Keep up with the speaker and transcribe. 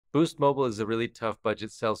Boost Mobile is a really tough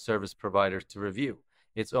budget cell service provider to review.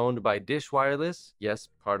 It's owned by Dish Wireless, yes,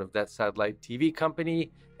 part of that satellite TV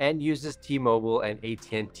company, and uses T-Mobile and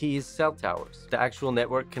AT&T's cell towers. The actual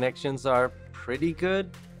network connections are pretty good,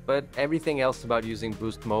 but everything else about using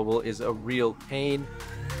Boost Mobile is a real pain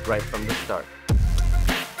right from the start.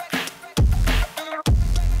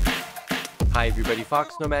 Hi everybody,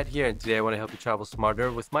 foXnoMad here, and today I want to help you travel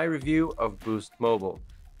smarter with my review of Boost Mobile,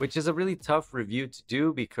 which is a really tough review to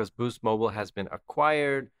do because Boost Mobile has been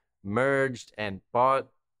acquired, merged, and bought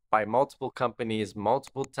by multiple companies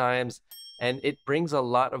multiple times, and it brings a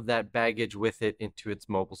lot of that baggage with it into its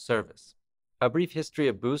mobile service. A brief history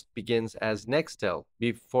of Boost begins as Nextel,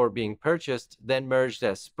 before being purchased, then merged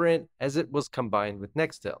as Sprint as it was combined with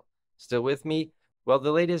Nextel. Still with me? Well,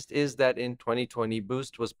 the latest is that in 2020,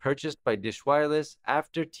 Boost was purchased by Dish Wireless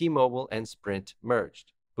after T-Mobile and Sprint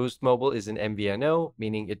merged. Boost Mobile is an MVNO,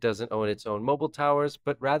 meaning it doesn't own its own mobile towers,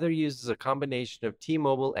 but rather uses a combination of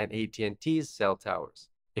T-Mobile and AT&T's cell towers.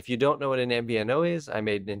 If you don't know what an MVNO is, I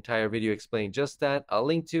made an entire video explaining just that. I'll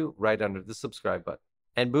link to right under the subscribe button.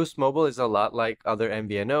 And Boost Mobile is a lot like other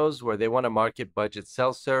MVNOs where they want to market budget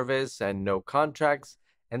cell service and no contracts,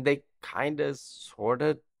 and they kinda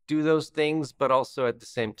sorta do those things, but also at the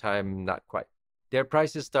same time, not quite. Their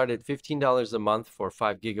prices start at $15 a month for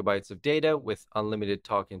 5 gigabytes of data with unlimited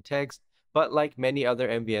talk and text, but like many other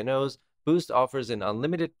MVNOs, Boost offers an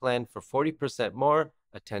unlimited plan for 40% more,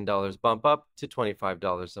 a $10 bump up to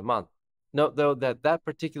 $25 a month. Note though that that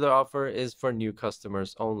particular offer is for new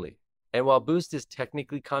customers only. And while Boost is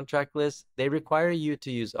technically contractless, they require you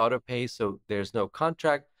to use autopay, so there's no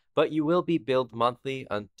contract, but you will be billed monthly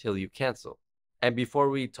until you cancel. And before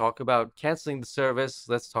we talk about canceling the service,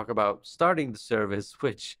 let's talk about starting the service,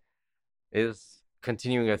 which is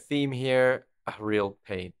continuing a theme here, a real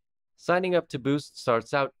pain. Signing up to Boost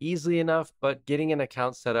starts out easily enough, but getting an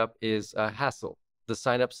account set up is a hassle. The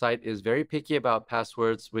sign-up site is very picky about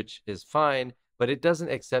passwords, which is fine, but it doesn't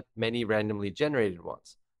accept many randomly generated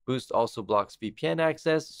ones. Boost also blocks VPN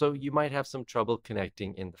access, so you might have some trouble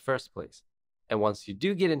connecting in the first place. And once you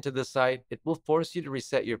do get into the site, it will force you to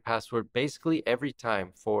reset your password basically every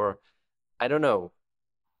time for, I don't know,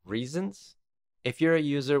 reasons? If you're a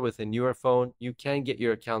user with a newer phone, you can get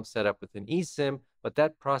your account set up with an eSIM, but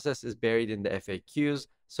that process is buried in the FAQs,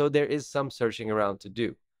 so there is some searching around to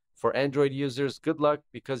do. For Android users, good luck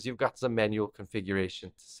because you've got some manual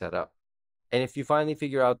configuration to set up. And if you finally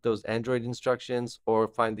figure out those Android instructions or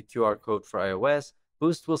find the QR code for iOS,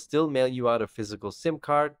 Boost will still mail you out a physical SIM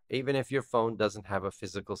card, even if your phone doesn't have a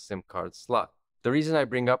physical SIM card slot. The reason I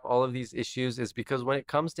bring up all of these issues is because when it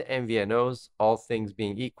comes to MVNOs, all things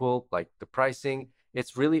being equal, like the pricing,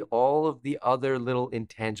 it's really all of the other little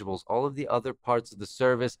intangibles, all of the other parts of the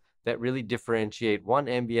service that really differentiate one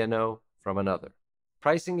MVNO from another.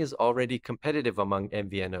 Pricing is already competitive among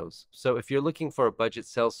MVNOs, so if you're looking for a budget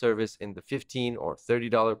cell service in the $15 or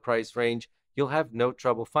 $30 price range, you'll have no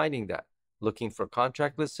trouble finding that. Looking for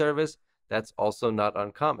contractless service, that's also not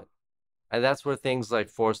uncommon. And that's where things like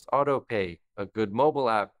forced autopay, a good mobile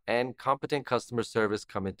app, and competent customer service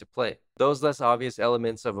come into play. Those less obvious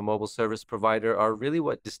elements of a mobile service provider are really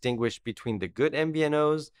what distinguish between the good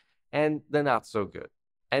MVNOs and the not so good.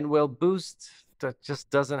 And well, Boost just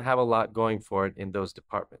doesn't have a lot going for it in those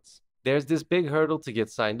departments. There's this big hurdle to get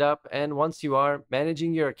signed up, and once you are,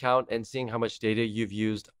 managing your account and seeing how much data you've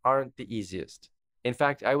used aren't the easiest. In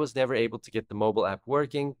fact, I was never able to get the mobile app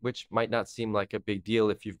working, which might not seem like a big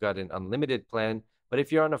deal if you've got an unlimited plan, but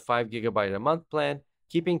if you're on a 5 gigabyte a month plan,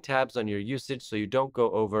 keeping tabs on your usage so you don't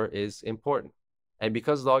go over is important. And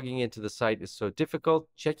because logging into the site is so difficult,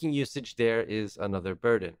 checking usage there is another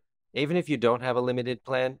burden. Even if you don't have a limited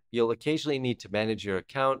plan, you'll occasionally need to manage your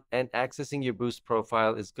account, and accessing your Boost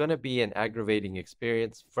profile is going to be an aggravating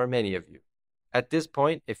experience for many of you. At this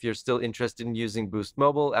point, if you're still interested in using Boost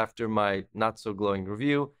Mobile after my not-so-glowing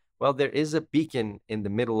review, well, there is a beacon in the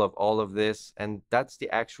middle of all of this, and that's the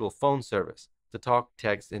actual phone service, the talk,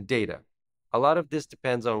 text, and data. A lot of this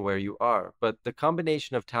depends on where you are, but the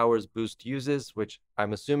combination of towers Boost uses, which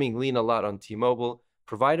I'm assuming lean a lot on T-Mobile,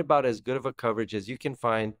 provide about as good of a coverage as you can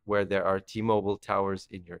find where there are T-Mobile towers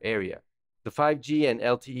in your area. The 5G and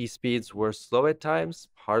LTE speeds were slow at times,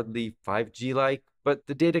 hardly 5G-like, but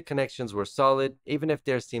the data connections were solid, even if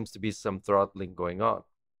there seems to be some throttling going on.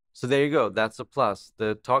 So there you go, that's a plus.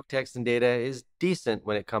 The talk, text, and data is decent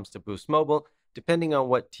when it comes to Boost Mobile, depending on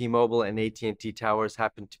what T-Mobile and AT&T towers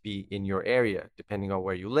happen to be in your area, depending on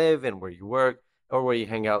where you live and where you work, or where you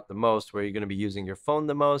hang out the most, where you're going to be using your phone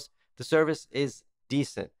the most. The service is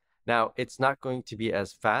decent. Now, it's not going to be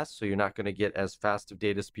as fast, so you're not going to get as fast of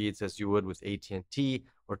data speeds as you would with AT&T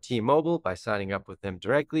or T-Mobile by signing up with them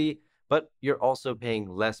directly, but you're also paying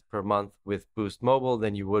less per month with Boost Mobile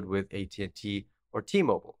than you would with AT&T or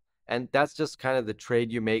T-Mobile. And that's just kind of the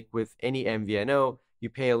trade you make with any MVNO. You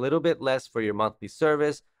pay a little bit less for your monthly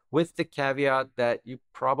service, with the caveat that you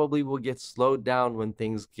probably will get slowed down when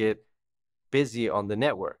things get busy on the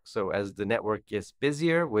network. So as the network gets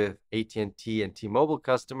busier with AT&T and T-Mobile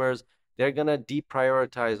customers, they're going to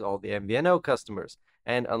deprioritize all the MVNO customers.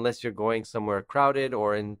 And unless you're going somewhere crowded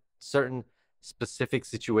or in certain specific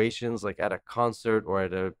situations like at a concert or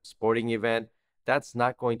at a sporting event, that's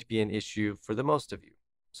not going to be an issue for the most of you.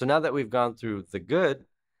 So now that we've gone through the good,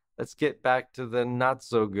 let's get back to the not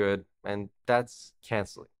so good, and that's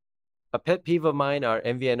canceling. A pet peeve of mine are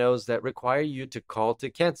MVNOs that require you to call to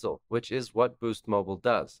cancel, which is what Boost Mobile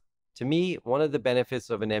does. To me, one of the benefits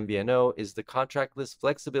of an MVNO is the contractless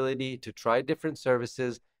flexibility to try different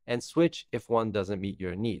services and switch if one doesn't meet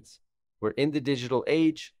your needs. We're in the digital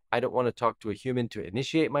age. I don't want to talk to a human to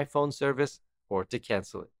initiate my phone service or to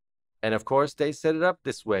cancel it. And of course, they set it up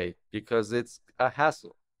this way because it's a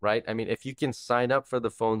hassle, right? I mean, if you can sign up for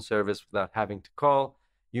the phone service without having to call,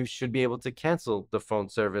 you should be able to cancel the phone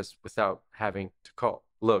service without having to call.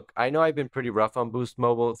 Look, I know I've been pretty rough on Boost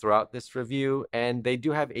Mobile throughout this review, and they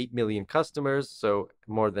do have 8 million customers, so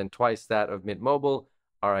more than twice that of Mint Mobile,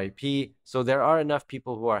 RIP. So there are enough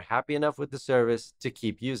people who are happy enough with the service to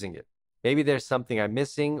keep using it. Maybe there's something I'm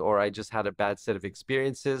missing, or I just had a bad set of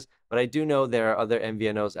experiences, but I do know there are other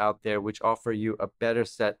MVNOs out there which offer you a better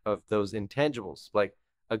set of those intangibles, like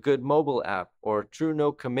a good mobile app or true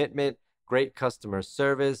no commitment, great customer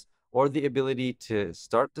service, or the ability to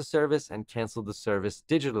start the service and cancel the service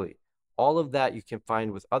digitally. All of that you can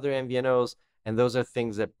find with other MVNOs, and those are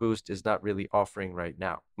things that Boost is not really offering right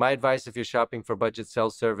now. My advice if you're shopping for budget cell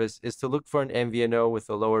service is to look for an MVNO with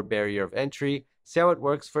a lower barrier of entry, see how it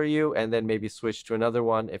works for you, and then maybe switch to another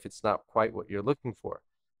one if it's not quite what you're looking for.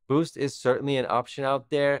 Boost is certainly an option out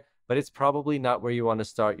there, but it's probably not where you want to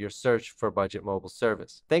start your search for budget mobile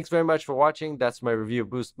service. Thanks very much for watching. That's my review of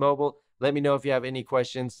Boost Mobile. Let me know if you have any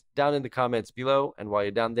questions down in the comments below. And while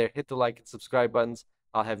you're down there, hit the like and subscribe buttons.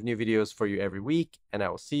 I'll have new videos for you every week, and I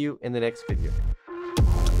will see you in the next video.